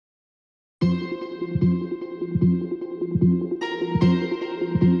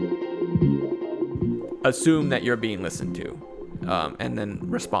assume that you're being listened to, and then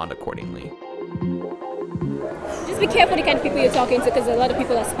respond accordingly. Just be careful the kind of people you're talking to, because a lot of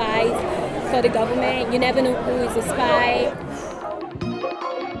people are spies for the government. You never know who is a spy.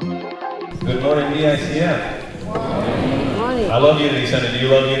 Good morning, EICM. Good morning. I love Unity Sunday. Do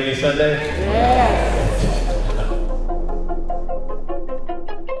you love Unity Sunday? Yes.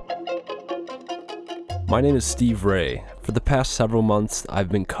 My name is Steve Ray. For the past several months, I've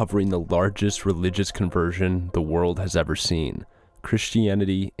been covering the largest religious conversion the world has ever seen,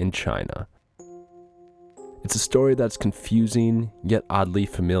 Christianity in China. It's a story that's confusing, yet oddly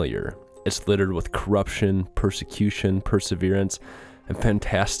familiar. It's littered with corruption, persecution, perseverance, and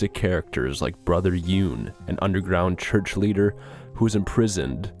fantastic characters like Brother Yun, an underground church leader who was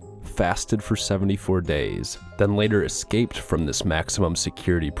imprisoned, fasted for 74 days, then later escaped from this maximum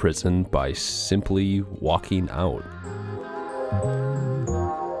security prison by simply walking out.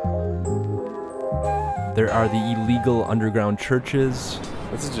 There are the illegal underground churches.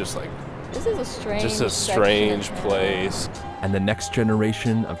 This is a strange place. And the next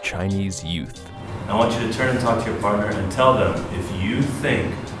generation of Chinese youth. I want you to turn and talk to your partner and tell them if you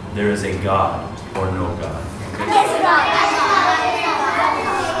think there is a God or no God.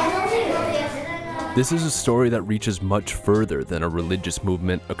 This is a story that reaches much further than a religious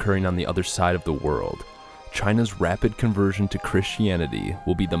movement occurring on the other side of the world. China's rapid conversion to Christianity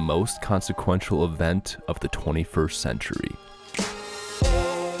will be the most consequential event of the 21st century.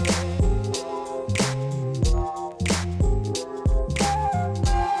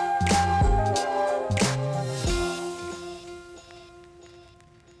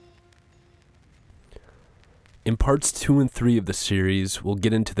 In parts 2 and 3 of the series, we'll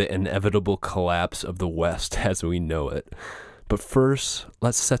get into the inevitable collapse of the West as we know it. But first,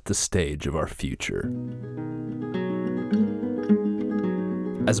 let's set the stage of our future.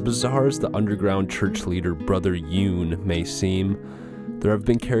 As bizarre as the underground church leader Brother Yun may seem, there have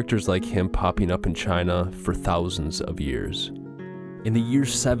been characters like him popping up in China for thousands of years. In the year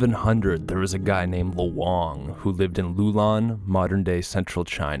 700, there was a guy named Luang who lived in Lulan, modern-day central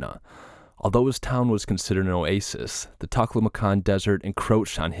China. Although his town was considered an oasis, the Taklamakan Desert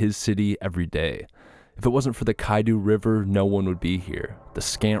encroached on his city every day. If it wasn't for the Kaidu River, no one would be here. The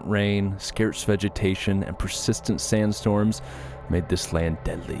scant rain, scarce vegetation, and persistent sandstorms made this land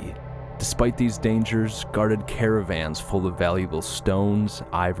deadly. Despite these dangers, guarded caravans full of valuable stones,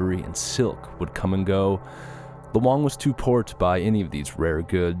 ivory, and silk would come and go. Luang was too poor to buy any of these rare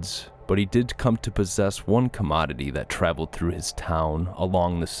goods, but he did come to possess one commodity that traveled through his town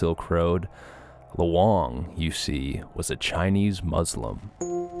along the Silk Road. Luang, you see, was a Chinese Muslim.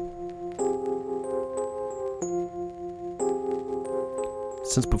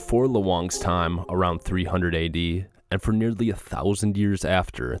 Since before Luang's time, around 300 AD, and for nearly 1,000 years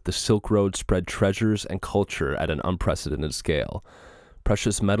after, the Silk Road spread treasures and culture at an unprecedented scale.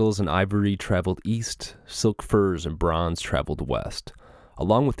 Precious metals and ivory traveled east, silk furs and bronze traveled west.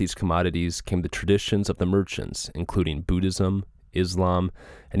 Along with these commodities came the traditions of the merchants, including Buddhism, Islam,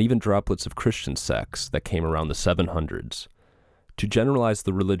 and even droplets of Christian sects that came around the 700s. To generalize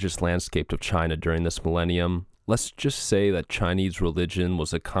the religious landscape of China during this millennium, let's just say that Chinese religion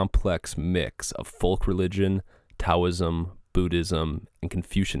was a complex mix of folk religion, Taoism, Buddhism, and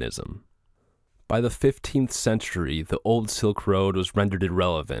Confucianism. By the 15th century, the old Silk Road was rendered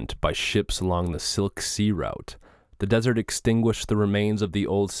irrelevant by ships along the Silk Sea Route. The desert extinguished the remains of the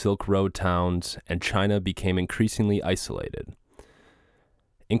old Silk Road towns, and China became increasingly isolated.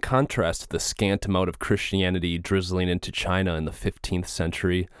 In contrast to the scant amount of Christianity drizzling into China in the 15th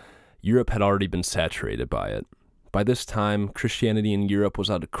century, Europe had already been saturated by it. By this time, Christianity in Europe was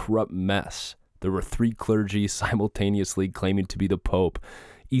a corrupt mess. There were 3 clergy simultaneously claiming to be the Pope.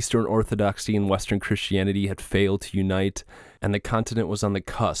 Eastern Orthodoxy and Western Christianity had failed to unite, and the continent was on the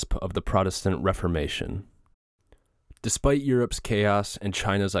cusp of the Protestant Reformation. Despite Europe's chaos and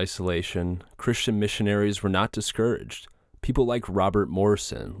China's isolation, Christian missionaries were not discouraged. People like Robert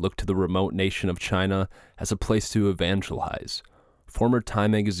Morrison looked to the remote nation of China as a place to evangelize. Former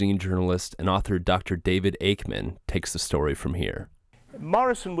Time magazine journalist and author Dr. David Aikman takes the story from here.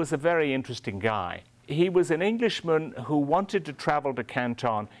 Morrison was a very interesting guy. He was an Englishman who wanted to travel to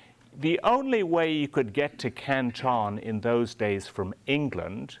Canton. The only way you could get to Canton in those days from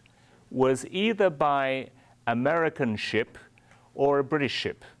England was either by American ship or a British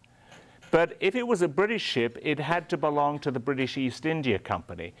ship. But if it was a British ship, it had to belong to the British East India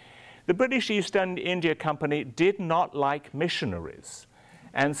Company. The British East India Company did not like missionaries.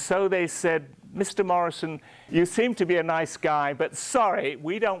 And so they said, Mr. Morrison, you seem to be a nice guy, but sorry,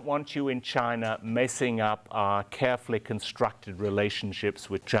 we don't want you in China messing up our carefully constructed relationships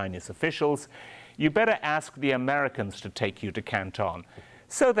with Chinese officials. you better ask the Americans to take you to Canton.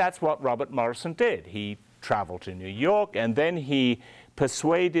 So that's what Robert Morrison did. He traveled to New York, and then he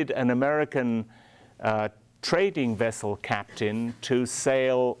persuaded an American trading vessel captain to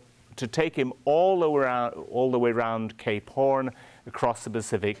take him all the way around Cape Horn across the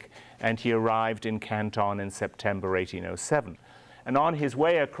Pacific, and he arrived in Canton in September 1807. And on his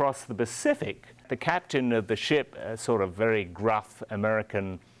way across the Pacific, the captain of the ship, a sort of very gruff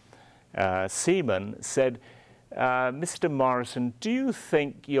American seaman, said, Mr. Morrison, do you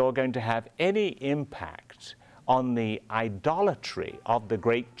think you're going to have any impact on the idolatry of the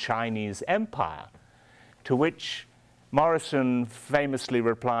great Chinese empire? To which Morrison famously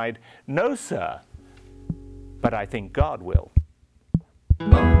replied, no, sir, but I think God will.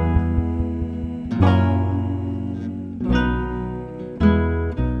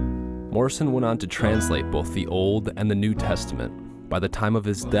 Morrison went on to translate both the Old and the New Testament. By the time of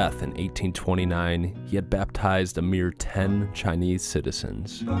his death in 1829, he had baptized a mere 10 Chinese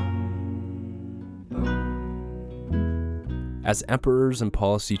citizens. As emperors and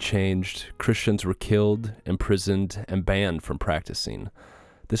policy changed, Christians were killed, imprisoned, and banned from practicing.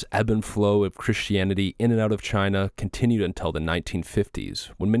 This ebb and flow of Christianity in and out of China continued until the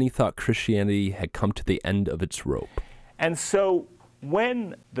 1950s, when many thought Christianity had come to the end of its rope. And so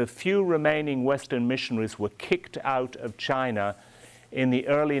when the few remaining Western missionaries were kicked out of China in the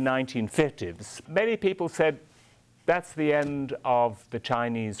early 1950s, many people said, that's the end of the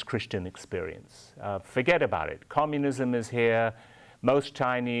Chinese Christian experience. Forget about it. Communism is here. Most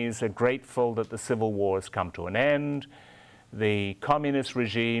Chinese are grateful that the Civil War has come to an end. The communist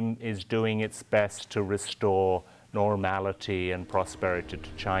regime is doing its best to restore normality and prosperity to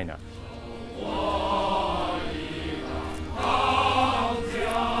China.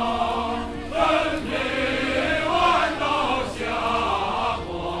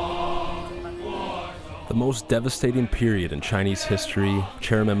 The most devastating period in Chinese history,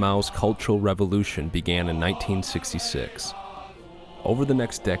 Chairman Mao's Cultural Revolution, began in 1966. Over the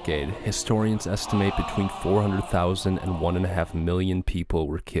next decade, historians estimate between 400,000 and 1.5 million people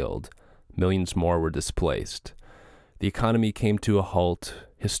were killed. Millions more were displaced. The economy came to a halt,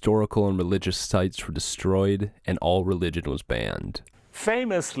 historical and religious sites were destroyed, and all religion was banned.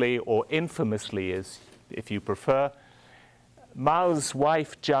 Famously, or infamously, if you prefer, Mao's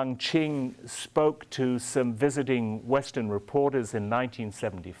wife, Jiang Qing, spoke to some visiting Western reporters in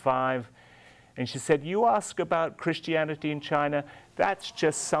 1975, and she said, you ask about Christianity in China, that's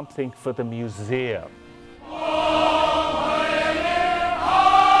just something for the museum. But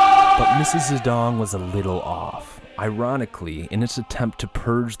Mrs. Zedong was a little off. Ironically, in its attempt to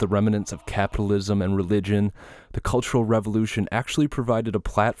purge the remnants of capitalism and religion, the Cultural Revolution actually provided a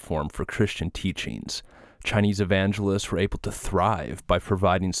platform for Christian teachings. Chinese evangelists were able to thrive by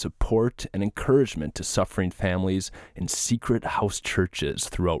providing support and encouragement to suffering families in secret house churches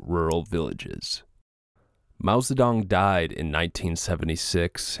throughout rural villages. Mao Zedong died in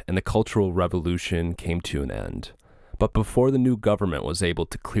 1976, and the Cultural Revolution came to an end. But before the new government was able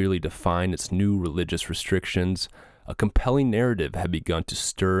to clearly define its new religious restrictions, a compelling narrative had begun to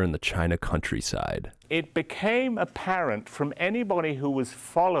stir in the China countryside. It became apparent from anybody who was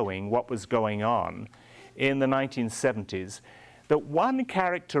following what was going on in the 1970s that one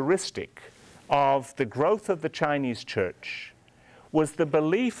characteristic of the growth of the Chinese church was the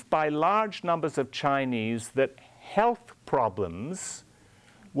belief by large numbers of Chinese that health problems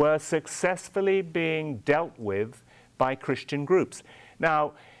were successfully being dealt with by Christian groups.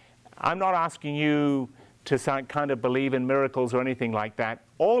 Now, I'm not asking you to kind of believe in miracles or anything like that.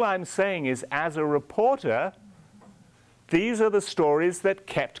 All I'm saying is, as a reporter, these are the stories that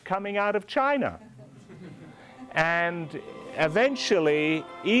kept coming out of China. And eventually,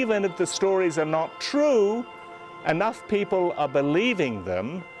 even if the stories are not true, enough people are believing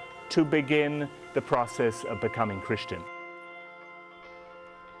them to begin the process of becoming Christian.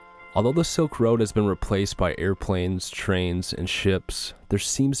 Although the Silk Road has been replaced by airplanes, trains, and ships, there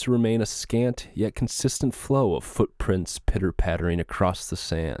seems to remain a scant yet consistent flow of footprints pitter-pattering across the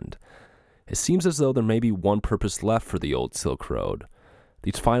sand. It seems as though there may be one purpose left for the old Silk Road.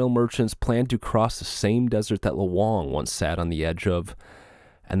 These final merchants plan to cross the same desert that Luang once sat on the edge of,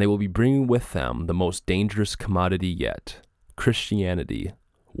 and they will be bringing with them the most dangerous commodity yet, Christianity,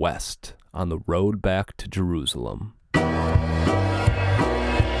 west, on the road back to Jerusalem.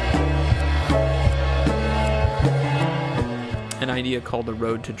 An idea called the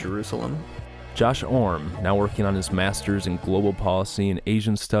Road to Jerusalem. Josh Orm, now working on his master's in global policy and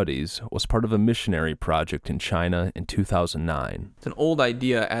Asian studies, was part of a missionary project in China in 2009. It's an old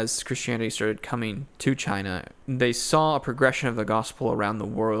idea as Christianity started coming to China. They saw a progression of the gospel around the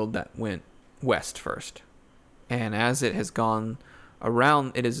world that went west first. And as it has gone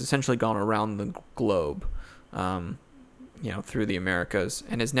around, it has essentially gone around the globe, through the Americas,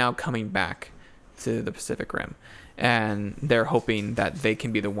 and is now coming back to the Pacific Rim. And they're hoping that they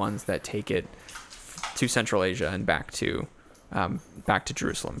can be the ones that take it to Central Asia and back to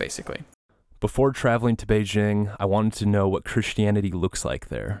Jerusalem, basically. Before traveling to Beijing, I wanted to know what Christianity looks like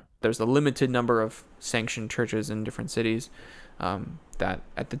there. There's a limited number of sanctioned churches in different cities that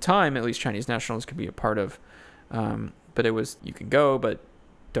at the time, at least Chinese nationals could be a part of. But it was, you can go, but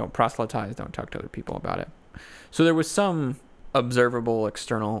don't proselytize, don't talk to other people about it. So there was some observable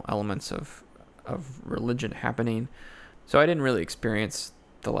external elements of religion happening. So I didn't really experience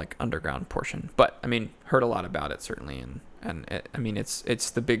the underground portion, but heard a lot about it certainly. And it's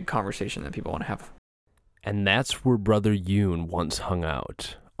the big conversation that people want to have. And that's where Brother Yun once hung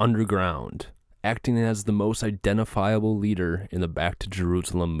out, underground, acting as the most identifiable leader in the Back to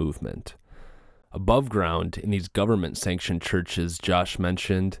Jerusalem movement. Above ground, in these government-sanctioned churches Josh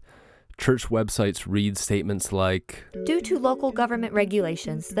mentioned, church websites read statements like, "Due to local government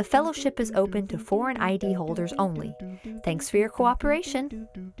regulations, the fellowship is open to foreign ID holders only. Thanks for your cooperation."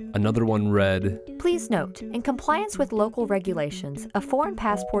 Another one read, "Please note, in compliance with local regulations, a foreign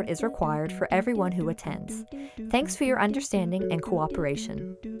passport is required for everyone who attends. Thanks for your understanding and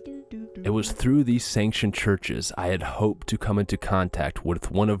cooperation." It was through these sanctioned churches I had hoped to come into contact with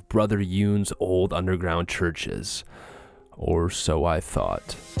one of Brother Yun's old underground churches. Or so I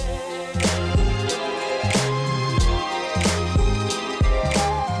thought.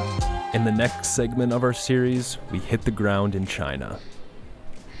 In the next segment of our series, we hit the ground in China.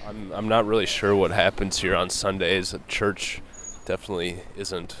 I'm not really sure what happens here on Sundays. Church definitely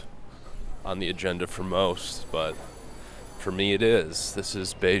isn't on the agenda for most, but for me it is. This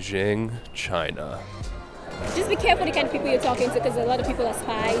is Beijing, China. Just be careful the kind of people you're talking to, because a lot of people are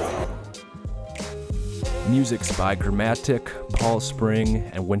spies. Music's by Grammatic, Paul Spring,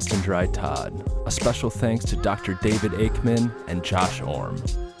 and Winston Dry Todd. A special thanks to Dr. David Aikman and Josh Orm.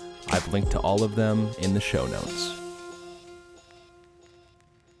 I've linked to all of them in the show notes.